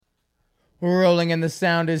Rolling and the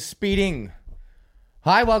sound is speeding.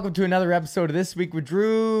 Hi, welcome to another episode of This Week with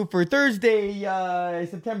Drew for Thursday,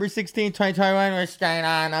 September 16th, 2021. What's going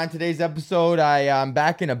on? On today's episode, I'm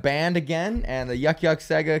back in a band again, and the Yuck Yuck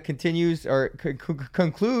saga continues, or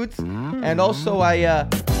concludes. And also, I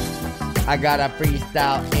got a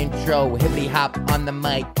freestyle intro, hippity hop on the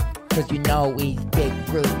mic, cause you know he's Big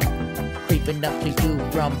Drew, creeping up to you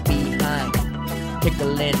from behind.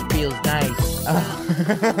 Tickling feels nice.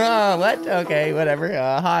 What? Okay, whatever.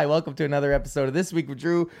 Hi, welcome to another episode of This Week with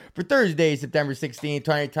Drew for Thursday, September 16th,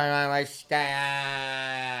 2021.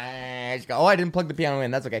 Oh, I didn't plug the piano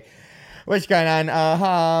in. That's okay. What's going on?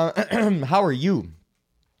 How are you?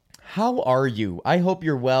 How are you? I hope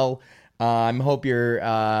you're well. I hope you're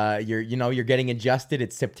getting adjusted.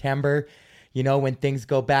 It's September. You know, when things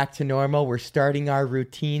go back to normal, we're starting our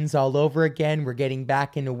routines all over again. We're getting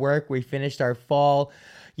back into work. We finished our fall,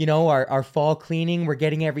 our fall cleaning. We're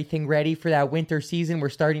getting everything ready for that winter season. We're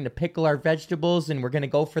starting to pickle our vegetables, and we're going to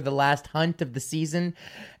go for the last hunt of the season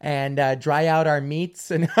and dry out our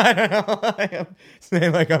meats. And I don't know, I'm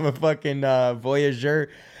saying like I'm a fucking voyageur.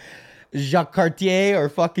 Jacques Cartier or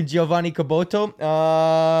fucking Giovanni Caboto.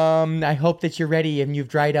 I hope that you're ready and you've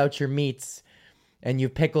dried out your meats and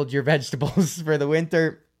you've pickled your vegetables for the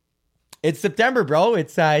winter. It's September, bro.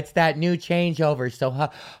 It's that new changeover.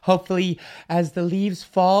 So hopefully, as the leaves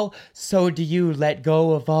fall, so do you. Let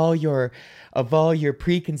go of all your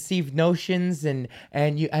preconceived notions, and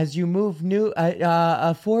you as you move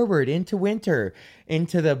forward into winter,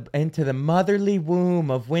 into the motherly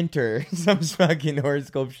womb of winter. Some fucking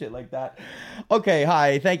horoscope shit like that. Okay,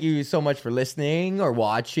 hi. Thank you so much for listening or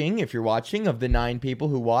watching. If you're watching, of the 9 people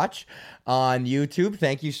who watch on YouTube,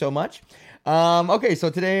 thank you so much. Okay, so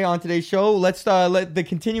on today's show, let's let the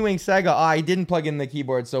continuing saga. I didn't plug in the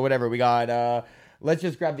keyboard, so whatever. We got let's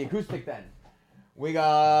just grab the acoustic then. We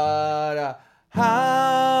got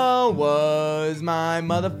how was my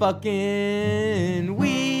motherfucking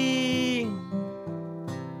week?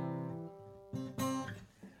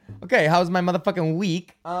 Okay, how's my motherfucking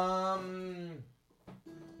week?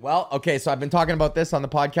 Well, okay, so I've been talking about this on the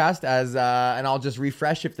podcast and I'll just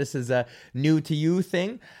refresh if this is a new to you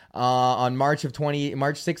thing. On March 6th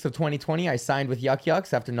of 2020, I signed with Yuck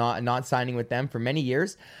Yucks after not signing with them for many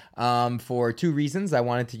years. For 2 reasons. I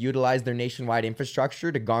wanted to utilize their nationwide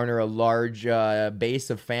infrastructure to garner a large base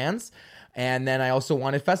of fans. And then I also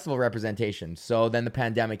wanted festival representation. So then the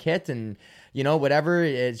pandemic hit, and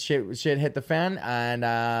whatever, shit hit the fan, and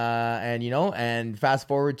fast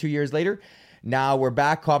forward 2 years later. Now we're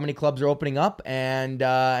back. Comedy clubs are opening up, and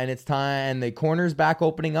it's time. And the corner's back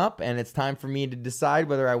opening up, and it's time for me to decide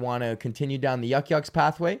whether I want to continue down the Yuck Yucks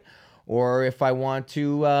pathway, or if I want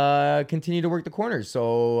to continue to work the corners.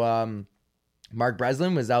 So Mark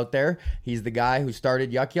Breslin was out there. He's the guy who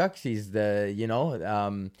started Yuck Yucks. He's the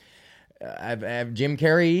Jim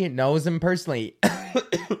Carrey knows him personally.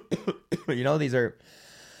 These are.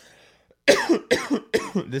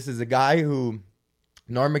 This is a guy who.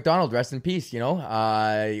 Norm Macdonald, rest in peace,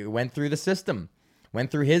 went through his system.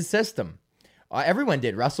 Everyone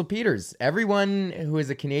did. Russell Peters. Everyone who is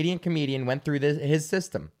a Canadian comedian went through his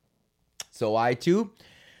system. So I too,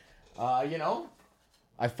 I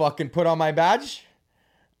fucking put on my badge.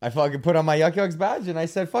 I fucking put on my Yuck Yucks badge, and I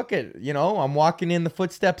said, fuck it. I'm walking in the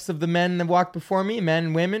footsteps of the men that walked before me, men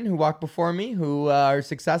and women who walked before me, who are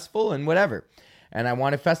successful and whatever. And I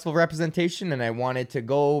wanted festival representation, and I wanted to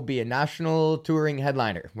go be a national touring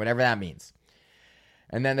headliner, whatever that means.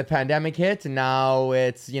 And then the pandemic hit, and now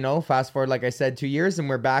it's, fast forward, like I said, 2 years, and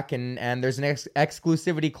we're back, and there's an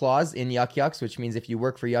exclusivity clause in Yuck Yucks, which means if you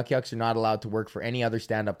work for Yuck Yucks, you're not allowed to work for any other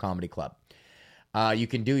stand-up comedy club. You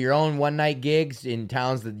can do your own one-night gigs in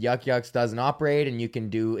towns that Yuck Yucks doesn't operate, and you can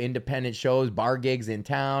do independent shows, bar gigs in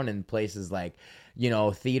town, and places like...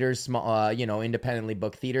 theaters, small, independently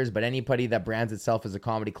booked theaters, but anybody that brands itself as a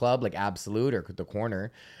comedy club, like Absolute or The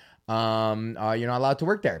Corner, you're not allowed to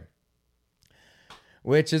work there.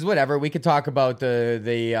 Which is whatever. We could talk about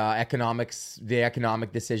the economics, the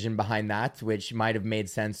economic decision behind that, which might have made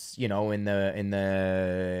sense, in the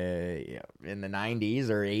 90s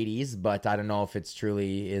or 80s, but I don't know if it's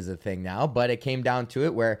truly is a thing now. But it came down to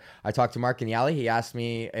it where I talked to Mark in the alley. He asked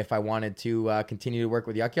me if I wanted to continue to work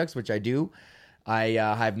with Yuck Yucks, which I do. I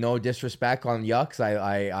have no disrespect on Yucks.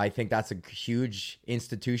 I think that's a huge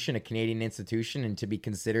institution, a Canadian institution, and to be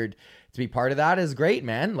considered to be part of that is great,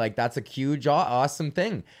 man. Like, that's a huge, awesome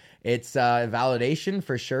thing. It's validation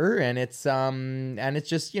for sure, and it's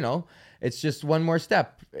just it's just one more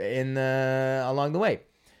step along the way.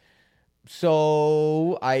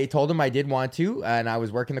 So I told him I did want to, and I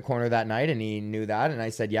was working the corner that night, and he knew that, and I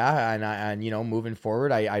said, yeah, and you know, moving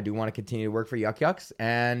forward, I do want to continue to work for Yuck Yucks,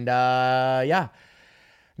 and yeah.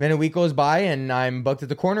 Then a week goes by, and I'm booked at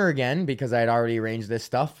the corner again because I had already arranged this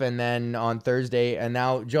stuff, and then on Thursday, and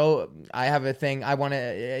now Joe, I have a thing I want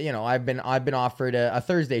to, you know, I've been offered a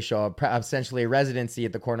Thursday show, essentially a residency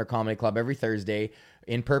at the Corner Comedy Club every Thursday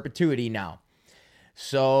in perpetuity now.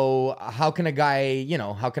 So how can a guy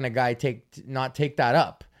not take that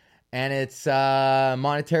up? And it's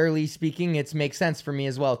monetarily speaking, it makes sense for me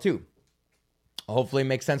as well too. Hopefully it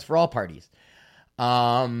makes sense for all parties.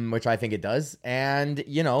 Which I think it does. And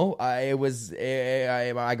you know, I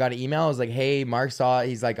got an email. I was like, hey,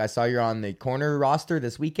 he's like, I saw you're on the corner roster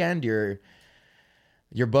this weekend. You're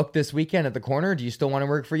booked this weekend at the corner. Do you still want to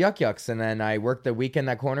work for Yuck Yucks? And then I worked the weekend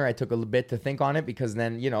that corner. I took a little bit to think on it because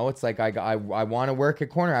then, you know, it's like I want to work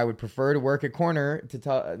at corner. I would prefer to work at corner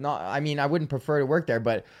I wouldn't prefer to work there,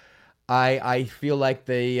 but I feel like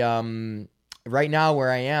right now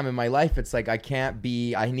where I am in my life, it's like I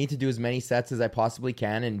need to do as many sets as I possibly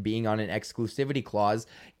can, and being on an exclusivity clause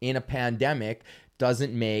in a pandemic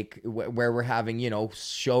doesn't make where we're having, you know,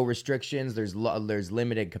 show restrictions. There's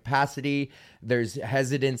limited capacity. There's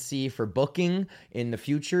hesitancy for booking in the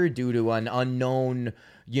future due to an unknown,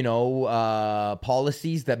 you know,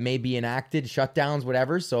 policies that may be enacted, shutdowns,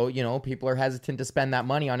 whatever. So, you know, people are hesitant to spend that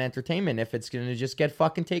money on entertainment if it's going to just get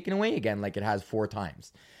fucking taken away again like it has 4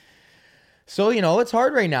 times. So, you know, it's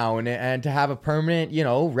hard right now, and to have a permanent, you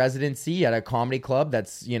know, residency at a comedy club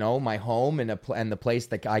that's, you know, my home and the place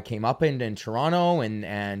that I came up in Toronto,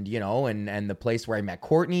 and you know, and the place where I met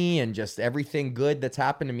Courtney, and just everything good that's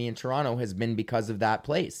happened to me in Toronto has been because of that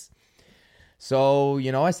place. So,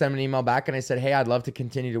 you know, I sent an email back and I said, hey, I'd love to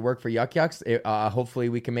continue to work for Yuck Yucks. Hopefully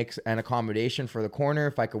we can make an accommodation for the corner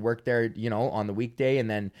if I could work there, you know, on the weekday. And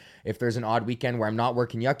then if there's an odd weekend where I'm not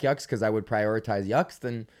working Yuck Yucks because I would prioritize Yucks,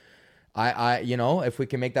 then you know, if we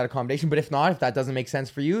can make that accommodation. But if not, if that doesn't make sense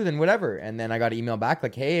for you, then whatever. And then I got an email back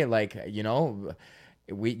like, hey, like, you know,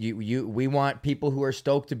 we want people who are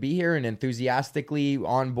stoked to be here and enthusiastically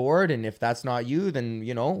on board. And if that's not you, then,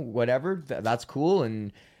 you know, whatever, that's cool.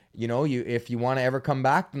 And, you know, if you want to ever come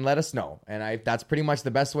back, then let us know. And that's pretty much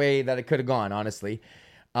the best way that it could have gone, honestly.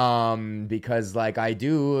 Because like I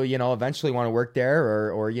do, you know, eventually want to work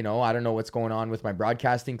there, or, you know, I don't know what's going on with my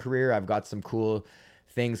broadcasting career. I've got some cool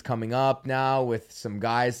things coming up now with some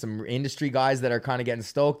industry guys that are kind of getting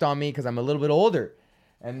stoked on me because I'm a little bit older.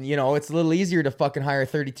 And, you know, it's a little easier to fucking hire a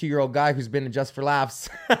 32-year-old guy who's been in Just for Laughs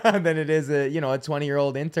than it is a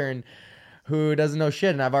 20-year-old intern who doesn't know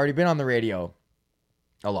shit. And I've already been on the radio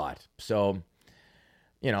a lot. So,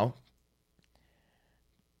 you know,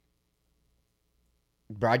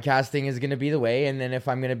 broadcasting is going to be the way. And then if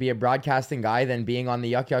I'm going to be a broadcasting guy, then being on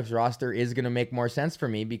the Yuck Yucks roster is going to make more sense for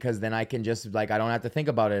me, because then I can just, like, I don't have to think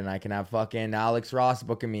about it, and I can have fucking Alex Ross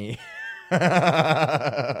booking me.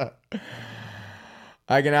 I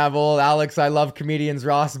can have old Alex, I love comedians,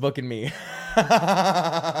 Ross booking me.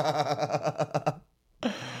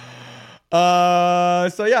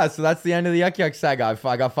 So that's the end of the Yuck Yucks saga.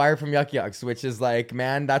 I got fired from Yuck Yucks, which is like,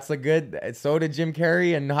 man, that's a good. So did Jim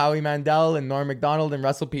Carrey and Howie Mandel and Norm Macdonald and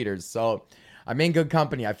Russell Peters. So I'm in good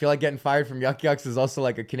company. I feel like getting fired from Yuck Yucks is also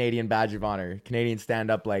like a Canadian badge of honor. Canadian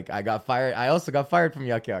stand-up, like, I got fired. I also got fired from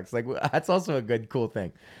Yuck Yucks. Like, that's also a good, cool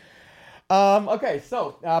thing. Okay,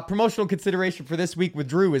 so promotional consideration for this week with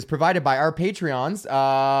Drew is provided by our Patreons.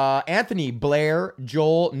 Anthony, Blair,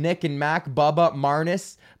 Joel, Nick and Mac, Bubba,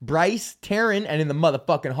 Marnus, Bryce, Taryn, and in the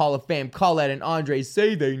motherfucking Hall of Fame, Colette and Andre,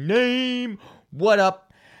 say their name. What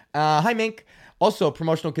up? Hi, Mink. Also,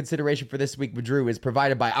 promotional consideration for this week with Drew is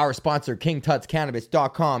provided by our sponsor,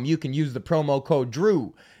 KingTutsCannabis.com. You can use the promo code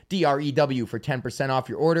DREW, DREW, for 10% off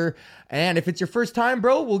your order. And if it's your first time,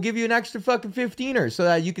 bro, we'll give you an extra fucking 15er so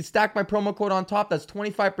that you can stack my promo code on top. That's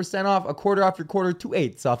 25% off, a quarter off your quarter,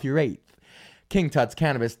 2/8 off your eighth.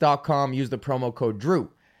 KingTutsCannabis.com. Use the promo code DREW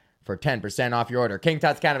for 10% off your order. King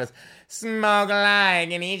Tuts Cannabis. Smoke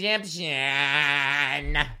like an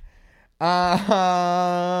Egyptian.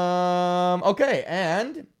 Okay,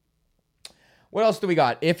 and what else do we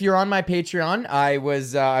got? If you're on my Patreon, I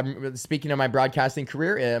was speaking of my broadcasting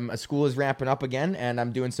career. School is ramping up again, and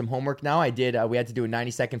I'm doing some homework now. We had to do a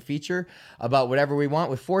 90-second feature about whatever we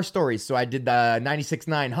want with 4 stories. So I did the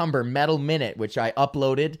 96.9 Humber Metal Minute, which I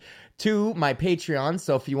uploaded to my Patreon.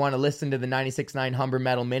 So if you want to listen to the 96.9 Humber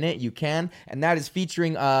Metal Minute, you can. And that is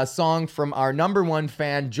featuring a song from our number one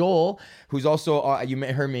fan, Joel, who's also, you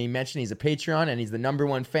heard me mention, he's a Patreon, and he's the number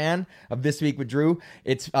one fan of This Week with Drew.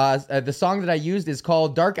 It's the song that I used is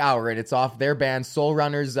called Dark Hour, and it's off their band Soul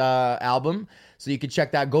Runners album. So you can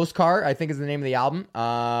check that. Ghost Car, I think, is the name of the album. Or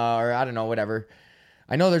I don't know, whatever.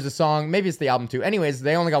 I know there's a song. Maybe it's the album too. Anyways,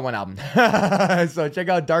 they only got one album. So check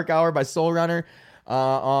out Dark Hour by Soul Runner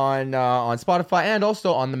on Spotify and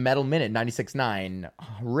also on the Metal Minute, 96.9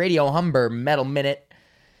 Radio Humber Metal Minute.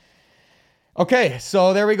 Okay,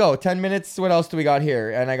 so there we go. 10 minutes. What else do we got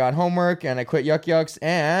here? And I got homework, and I quit Yuck Yucks,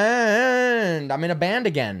 and I'm in a band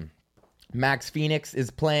again. Max Phoenix is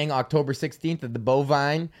playing October 16th at the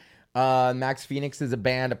Bovine. Max Phoenix is a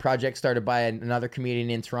project started by another comedian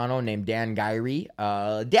in Toronto named Dan Gyrie.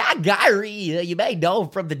 Dan Gyrie, you may know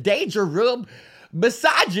from the Danger Room,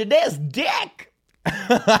 Misogynist Dick.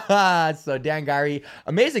 So Dan Gyrie,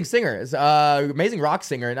 amazing singer, amazing rock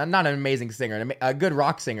singer, not an amazing singer, a good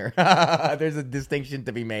rock singer. There's a distinction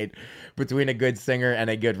to be made between a good singer and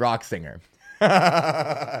a good rock singer.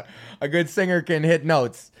 A good singer can hit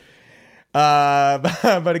notes.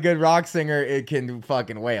 But a good rock singer, it can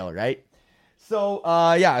fucking wail, right? So,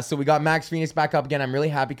 so we got Max Phoenix back up again. I'm really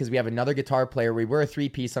happy because we have another guitar player. We were a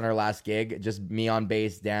 3-piece on our last gig, just me on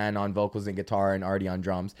bass, Dan on vocals and guitar, and Artie on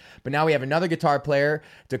drums. But now we have another guitar player,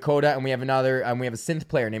 Dakota, and we have a synth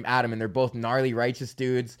player named Adam, and they're both gnarly, righteous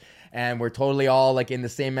dudes. And we're totally all like in the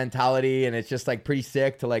same mentality, and it's just like pretty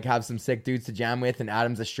sick to like have some sick dudes to jam with. And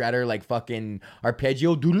Adam's a shredder, like fucking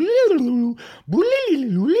arpeggio.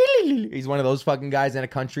 He's one of those fucking guys in a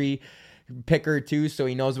country picker too, so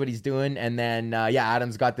he knows what he's doing. And then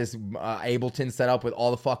Adam's got this Ableton set up with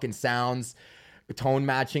all the fucking sounds, tone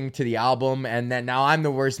matching to the album. And then now I'm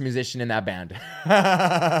the worst musician in that band.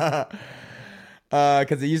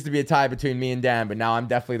 Because it used to be a tie between me and Dan, but now I'm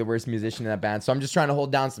definitely the worst musician in that band. So I'm just trying to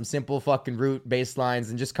hold down some simple fucking root bass lines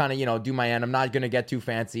and just kind of, do my end. I'm not going to get too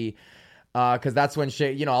fancy because that's when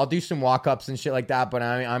shit, I'll do some walk-ups and shit like that, but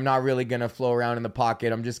I'm not really going to flow around in the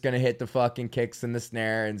pocket. I'm just going to hit the fucking kicks and the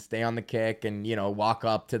snare and stay on the kick and, walk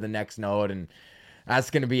up to the next note. And that's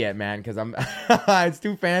going to be it, man, because it's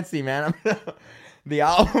too fancy, man. The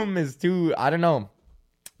album is too, I don't know.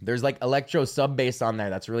 There's like electro sub bass on there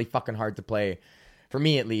that's really fucking hard to play. For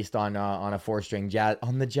me, at least, on a 4-string jazz,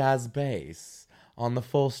 on the jazz bass, on the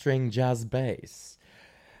full string jazz bass.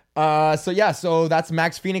 So that's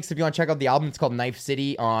Max Phoenix. If you want to check out the album, it's called Knife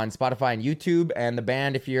City on Spotify and YouTube. And the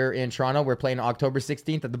band, if you're in Toronto, we're playing October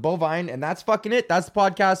 16th at the Bovine. And that's fucking it. That's the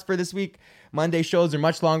podcast for this week. Monday shows are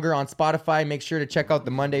much longer on Spotify. Make sure to check out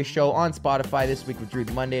the Monday show on Spotify this week with Drew,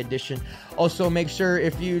 the Monday edition. Also, make sure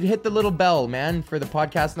if you hit the little bell, man, for the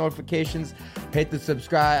podcast notifications, hit the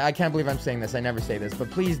subscribe. I can't believe I'm saying this. I never say this,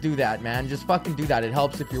 but please do that, man. Just fucking do that. It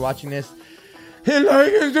helps if you're watching this. Hit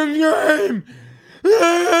like and subscribe.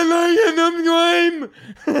 Like and subscribe.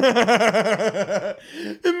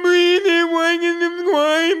 Breathe in, like and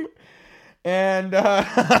subscribe. And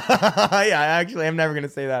actually, I'm never gonna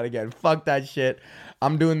say that again. Fuck that shit.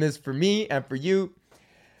 I'm doing this for me and for you.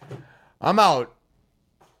 I'm out.